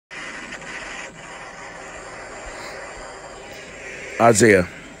Isaiah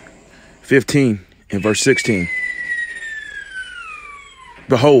 15 and verse 16.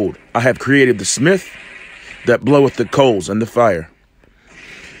 Behold, I have created the smith that bloweth the coals and the fire,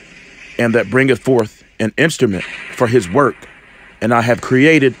 and that bringeth forth an instrument for his work. And I have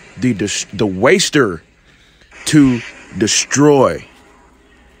created the waster to destroy.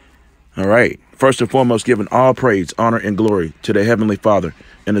 All right. First and foremost, giving all praise, honor, and glory to the Heavenly Father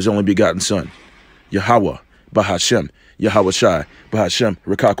and his only begotten Son, Yahweh, Bahashem, Yahweh Shai, Bahashem,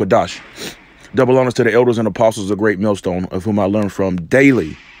 Rekakwadash. Double honors to the elders and apostles of Great Millstone, of whom I learn from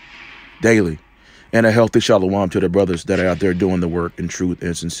daily. And a healthy shalom to the brothers that are out there doing the work in truth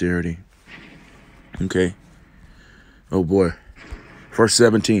and sincerity. Okay. Oh boy. Verse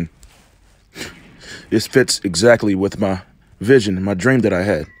 17. This fits exactly with my vision, my dream that I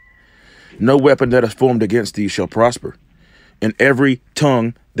had. No weapon that is formed against thee shall prosper, and every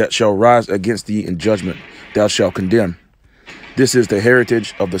tongue that shall rise against thee in judgment thou shalt condemn. This is the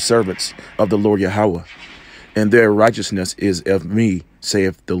heritage of the servants of the Lord Yahweh, and their righteousness is of me,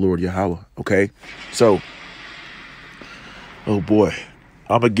 saith the Lord Yahweh. Okay, so, oh boy,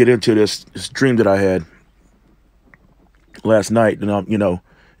 I'm gonna get into this dream that I had last night, and you know,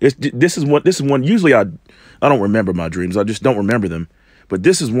 this is one. Usually I don't remember my dreams. I just don't remember them. But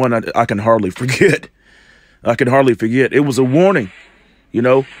this is one I can hardly forget. I can hardly forget. It was a warning, you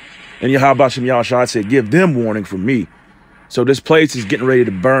know. And Yahweh Shem Yahshua said, give them warning from me. So this place is getting ready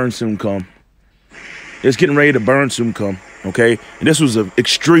to burn soon come. It's getting ready to burn soon come, okay? And this was an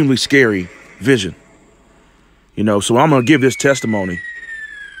extremely scary vision, you know. So I'm going to give this testimony.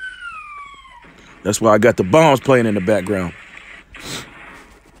 That's why I got the bombs playing in the background.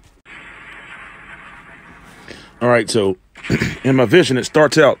 All right, so in my vision, it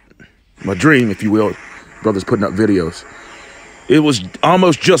starts out, my dream, if you will, brothers putting up videos. It was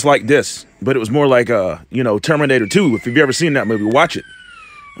almost just like this, but it was more like, you know, Terminator 2. If you've ever seen that movie, watch it,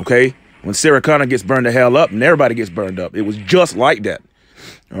 okay? When Sarah Connor gets burned to hell up and everybody gets burned up. It was just like that,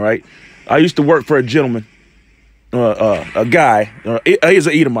 all right? I used to work for a gentleman, a guy, he's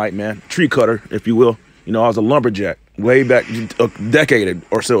an Edomite, man, tree cutter, if you will. You know, I was a lumberjack way back a decade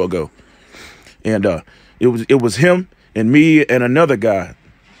or so ago. And it was him and me and another guy.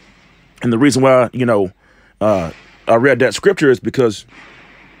 And the reason why, you know, I read that scripture is because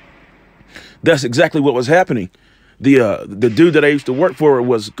that's exactly what was happening. The dude that I used to work for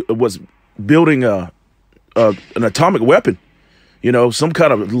was building an atomic weapon, you know, some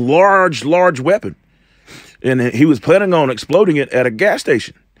kind of large weapon. And he was planning on exploding it at a gas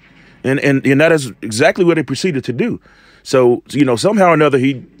station. And that is exactly what he proceeded to do. So, you know, somehow or another,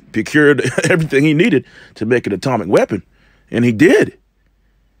 he procured everything he needed to make an atomic weapon. And he did.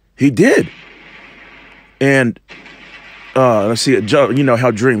 He did. And let's see, you know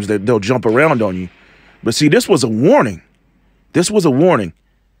how dreams, they'll jump around on you. But see, this was a warning. This was a warning.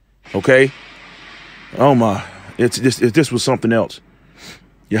 Okay? Oh my, this was something else.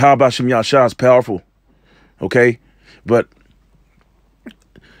 Yahweh Shem Yahshua is powerful. Okay? But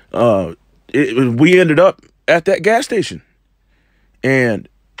we ended up at that gas station. And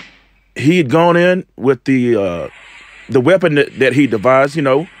he had gone in with the weapon that he devised, you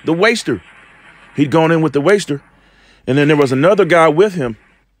know, the waster. He'd gone in with the waster. And then there was another guy with him.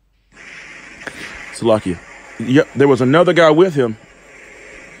 Salakia. Yep, there was another guy with him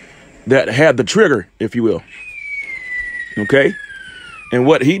that had the trigger, if you will. Okay? And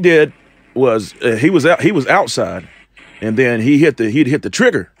what he did was he was outside, and then he'd hit the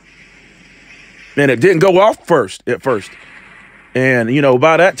trigger. And it didn't go off at first. And, you know,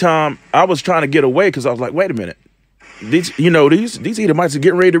 by that time, I was trying to get away because I was like, wait a minute. These Edomites are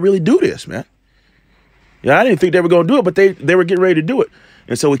getting ready to really do this, man. Yeah, I didn't think they were going to do it, but they were getting ready to do it.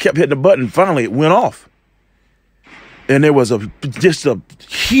 And so we kept hitting the button. Finally, it went off. And there was just a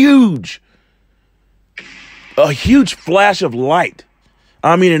huge flash of light.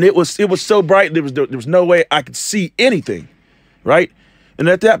 I mean, and it was so bright, there was no way I could see anything, right? And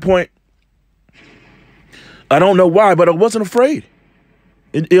at that point, I don't know why, but I wasn't afraid.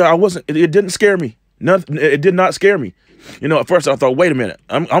 It didn't scare me. Nothing. It did not scare me. You know, at first I thought, wait a minute,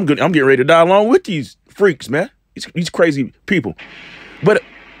 I'm getting ready to die along with these freaks, man. These crazy people. But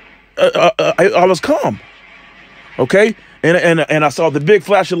I was calm. Okay, and I saw the big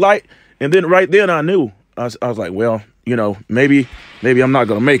flash of light, and then right then I knew. I was like, well, you know, maybe I'm not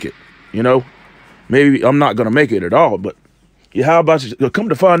gonna make it. You know, maybe I'm not gonna make it at all. But Yahweh, come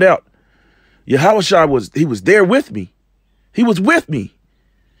to find out, Yahweh Shai was there with me. He was with me,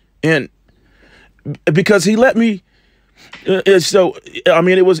 and because he let me. So I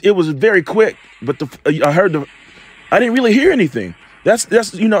mean, it was very quick. But I didn't really hear anything. That's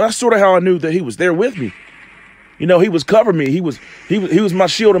sort of how I knew that he was there with me. You know, he was covering me. He was my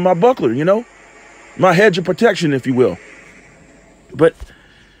shield and my buckler, you know, my hedge of protection, if you will. But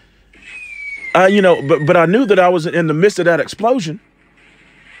but I knew that I was in the midst of that explosion.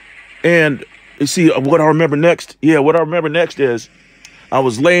 And you see what I remember next. Yeah, what I remember next is I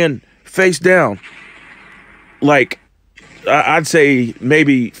was laying face down, like I'd say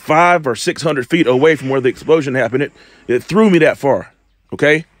maybe 500 or 600 feet away from where the explosion happened. It threw me that far.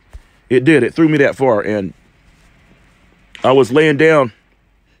 Okay, it did. It threw me that far, and I was laying down,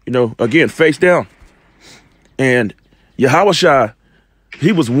 you know, again face down, and Yahushua,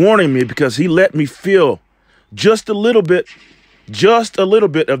 he was warning me because he let me feel just a little bit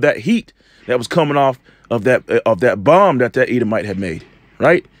of that heat that was coming off of that bomb that Edomite had made,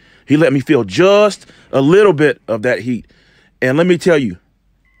 right? He let me feel just a little bit of that heat. And let me tell you,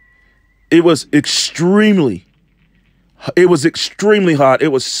 it was extremely hot. It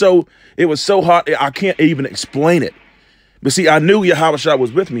was so hot, I can't even explain it. But see, I knew Yahushua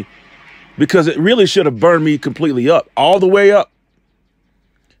was with me because it really should have burned me completely up, all the way up.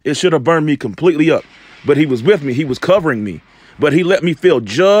 It should have burned me completely up, but he was with me. He was covering me, but he let me feel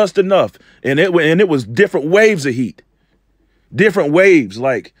just enough. And it was different waves of heat, different waves.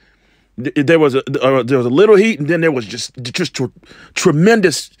 Like there was a little heat, and then there was just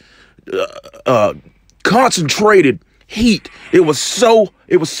tremendous, concentrated heat. It was so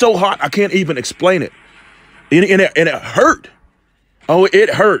hot. I can't even explain it. And it hurt. Oh,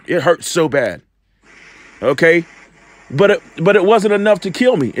 it hurt. It hurt so bad. Okay. But it wasn't enough to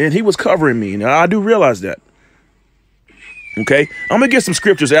kill me, and he was covering me. Now, I do realize that. Okay, I'm gonna get some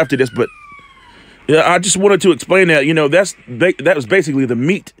scriptures after this, but yeah, I just wanted to explain that. You know, that was basically the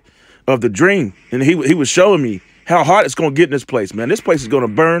meat of the dream, and he was showing me how hot it's gonna get in this place, man. This place is gonna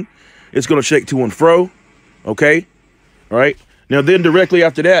burn. It's gonna shake to and fro. Okay, all right. Now, then directly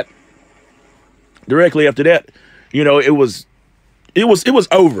after that, you know, it was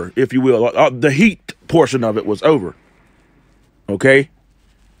over, if you will. The heat portion of it was over. Okay.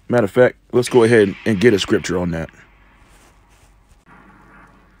 Matter of fact, let's go ahead and get a scripture on that.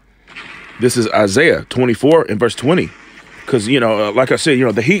 This is Isaiah 24 and verse 20. Because, you know, like I said, you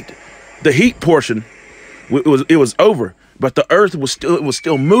know, the heat portion, it was over, but the earth was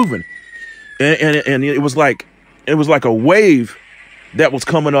still moving. And it was like a wave that was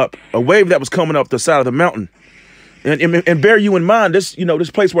coming up, the side of the mountain. And bear you in mind, this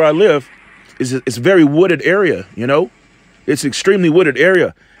place where I live is a very wooded area, you know. It's extremely wooded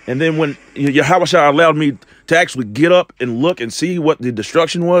area. And then when Yahushua allowed me to actually get up and look and see what the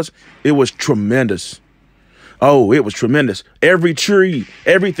destruction was, it was tremendous. Oh, it was tremendous. Every tree,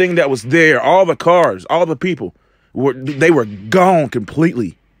 everything that was there, all the cars, all the people, they were gone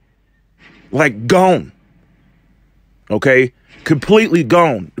completely. Like gone. Okay? Completely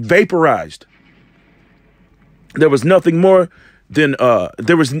gone. Vaporized. There was nothing more than,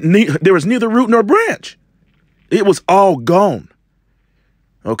 there was neither root nor branch. It was all gone.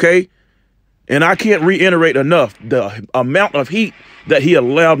 Okay? And I can't reiterate enough the amount of heat that he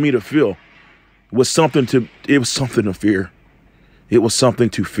allowed me to feel was something to fear. It was something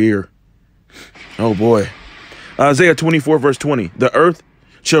to fear. Oh boy. Isaiah 24 verse 20. The earth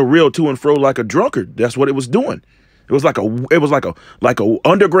shall reel to and fro like a drunkard. That's what it was doing. It was like a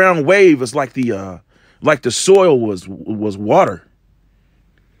underground wave. It's like the soil was water.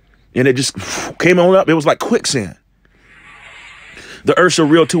 And it just came on up. It was like quicksand. The earth shall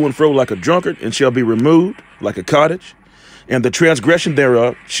reel to and fro like a drunkard, and shall be removed like a cottage, and the transgression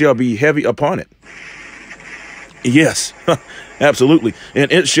thereof shall be heavy upon it. Yes, absolutely.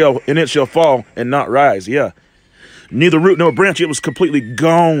 And it shall fall and not rise. Yeah. Neither root nor branch. It was completely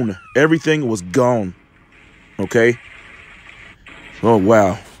gone. Everything was gone. Okay. Oh,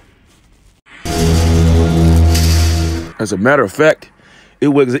 wow. As a matter of fact, it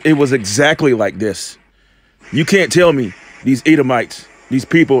was exactly like this. You can't tell me these Edomites, these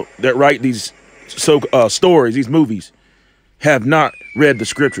people that write these stories, these movies, have not read the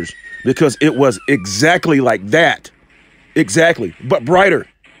scriptures, because it was exactly like that. Exactly. But brighter.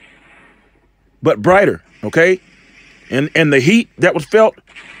 Okay. And the heat that was felt,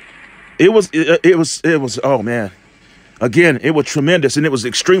 it was, oh man. Again, it was tremendous, and it was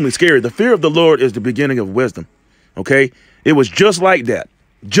extremely scary. The fear of the Lord is the beginning of wisdom. Okay. It was just like that,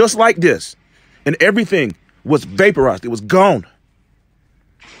 just like this. And everything was vaporized. It was gone.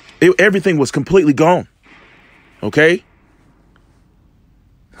 Everything was completely gone. Okay.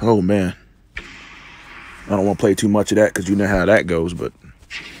 Oh man. I don't want to play too much of that because you know how that goes, but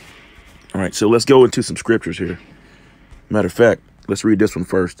all right. So let's go into some scriptures here. Matter of fact, let's read this one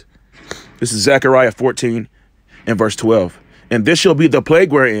first. This is Zechariah 14 and verse 12. And this shall be the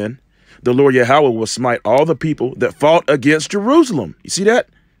plague wherein the Lord Yahweh will smite all the people that fought against Jerusalem. You see that?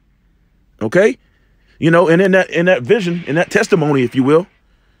 Okay. You know, and in that vision, in that testimony, if you will,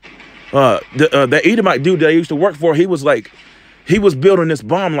 the Edomite dude that I used to work for, he was building this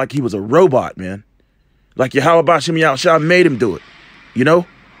bomb like he was a robot, man. Like Yahweh Bashim Yahushua made him do it. You know,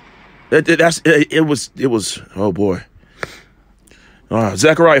 it was, oh boy.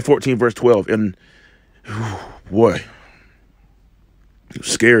 Zechariah 14, verse 12. And boy, it was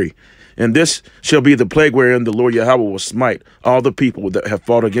scary. And this shall be the plague wherein the Lord Yahweh will smite all the people that have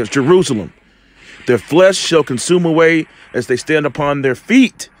fought against Jerusalem. Their flesh shall consume away as they stand upon their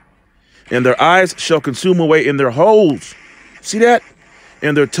feet, and their eyes shall consume away in their holes. See that?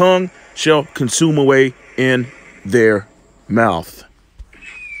 And their tongue shall consume away in their mouth.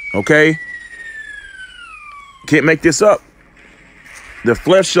 Okay? Can't make this up. Their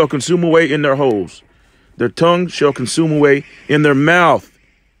flesh shall consume away in their holes. Their tongue shall consume away in their mouth.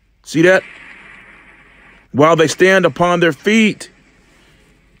 See that? While they stand upon their feet.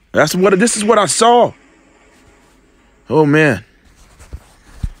 This is what I saw. Oh man.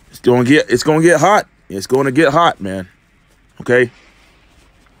 It's gonna get hot. It's gonna get hot, man. Okay.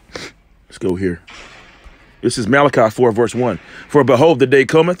 Let's go here. This is Malachi 4, verse 1. For behold, the day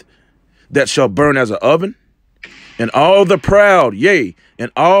cometh that shall burn as an oven, and all the proud, yea,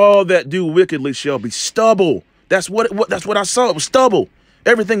 and all that do wickedly shall be stubble. That's what I saw. It was stubble.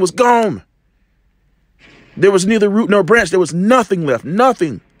 Everything was gone. There was neither root nor branch. There was nothing left.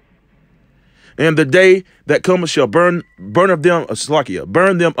 Nothing. And the day that cometh shall burn them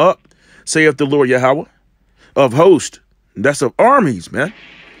up, saith the Lord Yahweh of hosts. That's of armies, man.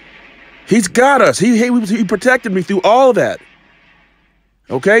 He's got us. He protected me through all that.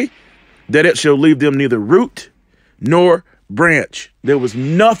 Okay? That it shall leave them neither root nor branch. There was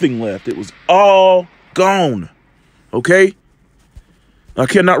nothing left. It was all gone. Okay? I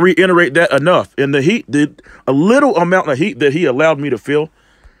cannot reiterate that enough. And the heat, a little amount of heat that he allowed me to feel,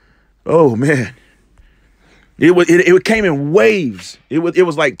 oh man, it came in waves. It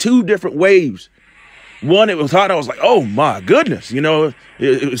was like two different waves. One, it was hot. I was like, oh my goodness, you know,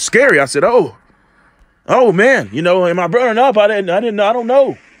 it was scary. I said, oh man, you know, am I burning up? I don't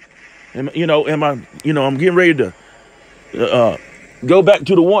know. I'm getting ready to go back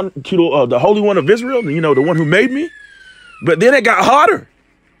to the Holy One of Israel, you know, the one who made me. But then it got hotter.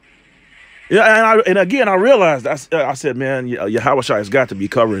 Yeah, and again, I realized, I said, man, Yahweh has got to be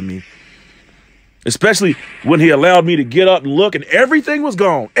covering me. Especially when he allowed me to get up and look, and everything was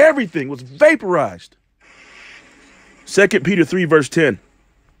gone. Everything was vaporized. 2 Peter 3, verse 10.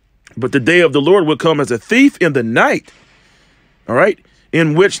 But the day of the Lord will come as a thief in the night. All right.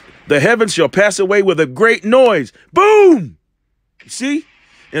 In which the heavens shall pass away with a great noise. Boom. See?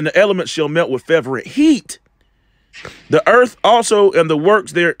 And the elements shall melt with fervent heat. The earth also and the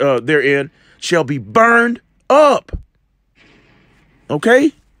works therein shall be burned up.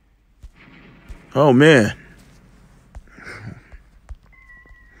 Okay? Oh, man.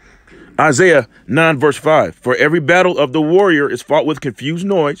 Isaiah 9, verse 5. For every battle of the warrior is fought with confused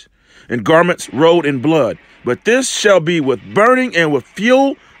noise and garments rolled in blood. But this shall be with burning and with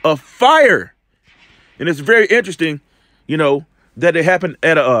fuel of fire. And it's very interesting, you know, that it happened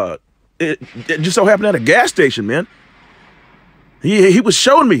at it just so happened at a gas station, man. He was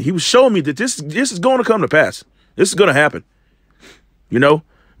showing me that this is going to come to pass. This is going to happen. You know,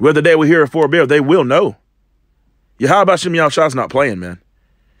 whether they will hear it for a bear, they will know. Yahweh Shem Yahshua not playing, man.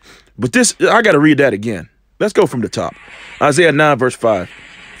 But this, I got to read that again. Let's go from the top. Isaiah 9, verse 5.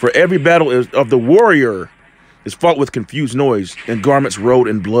 For every battle of the warrior is fought with confused noise and garments rolled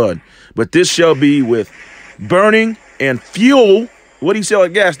in blood. But this shall be with burning and fuel. What do you sell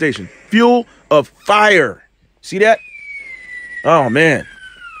at gas station? Fuel of fire. See that? Oh, man.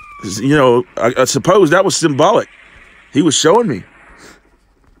 You know, I suppose that was symbolic. He was showing me.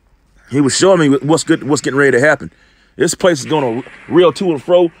 He was showing me what's getting ready to happen. This place is going to reel to and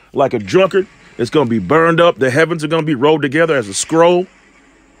fro like a drunkard. It's going to be burned up. The heavens are going to be rolled together as a scroll.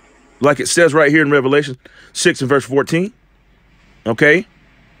 Like it says right here in Revelation 6 and verse 14. Okay.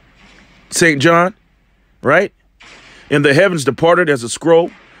 St. John, right? And the heavens departed as a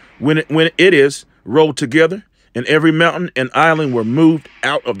scroll when it is rolled together, and every mountain and island were moved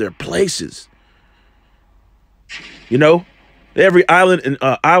out of their places. You know, every island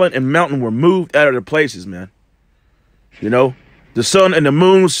and mountain were moved out of their places, man. You know, the sun and the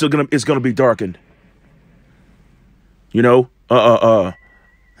moon is gonna be darkened. You know,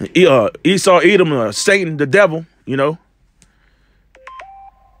 Esau, Edom, Satan, the devil. You know,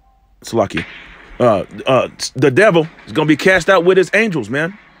 it's lucky. The devil is gonna be cast out with his angels,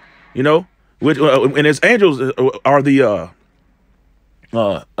 man. You know, and his angels are the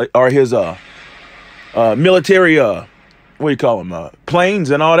are his military what do you call them, planes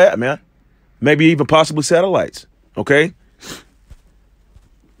and all that, man. Maybe even possibly satellites. Okay,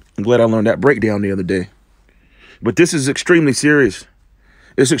 I'm glad I learned that breakdown the other day. But this is extremely serious.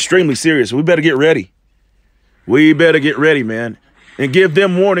 It's extremely serious. We better get ready. We better get ready, man, and give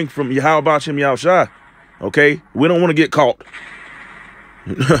them warning from Yahweh Shem Yahushua. Okay, we don't want to get caught.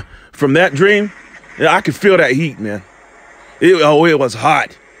 From that dream, I could feel that heat, man. It was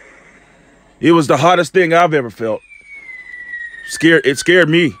hot. It was the hottest thing I've ever felt. It scared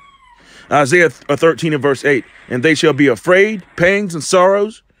me. Isaiah 13 and verse 8. And they shall be afraid, pangs and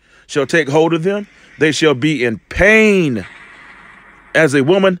sorrows shall take hold of them. They shall be in pain as a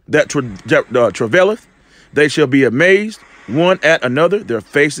woman that travaileth. They shall be amazed one at another. Their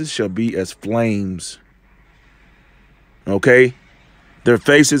faces shall be as flames. Okay? Their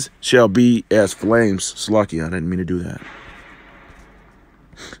faces shall be as flames. Slacky, I didn't mean to do that.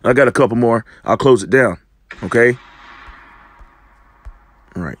 I got a couple more. I'll close it down. Okay?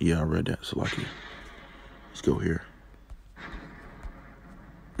 All right. Yeah, I read that. Slacky. Let's go here.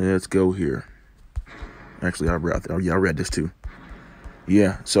 Let's go here. Actually, I read this too.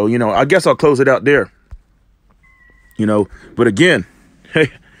 Yeah. So, I guess I'll close it out there. But again,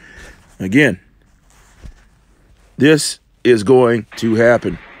 this is going to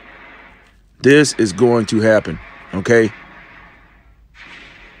happen. This is going to happen. Okay?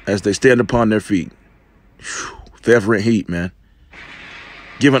 As they stand upon their feet. Fervent heat, man.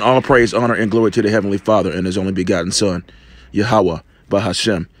 Giving all praise, honor, and glory to the Heavenly Father and His only begotten Son, Yahweh,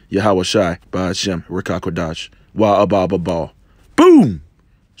 Bahashem, Yahweh Shai, Bahashem, Rekakodash, Wa Abba Babal. Boom!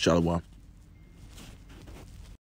 Shalom.